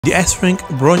The S-Rank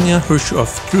Bronya Herrscher of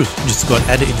Truth just got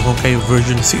added in Honkai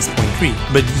version 6.3,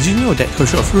 but did you know that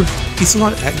Herrscher of Truth is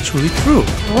not actually true?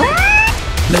 What?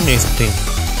 Let me explain.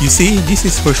 You see, this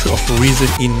is Herrscher of Reason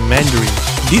in Mandarin.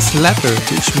 This letter,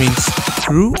 which means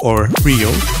true or real,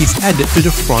 is added to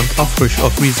the front of Herrscher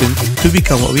of Reason to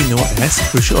become what we know as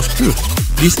Herrscher of Truth.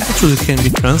 This actually can be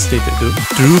translated to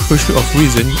True Herrscher of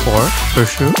Reason or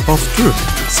Herrscher of Truth.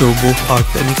 So both are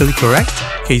technically correct?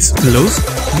 Case closed?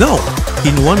 No!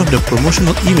 In one of the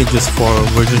promotional images for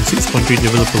version 6.3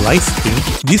 developer livestream,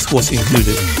 this was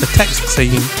included. A text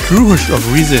saying True Herrscher of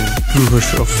Reason, True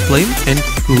Herrscher of Flame, and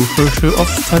True Herrscher of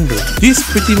Thunder. This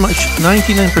pretty much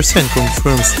 99%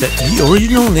 confirms that the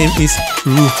original name is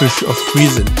True Herrscher of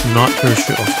Reason, not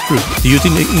Herrscher of Truth. Do you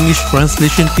think the English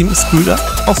translation team screwed up?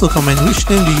 Also comment which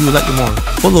name do you like more.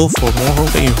 Follow for more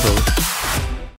Honkai info.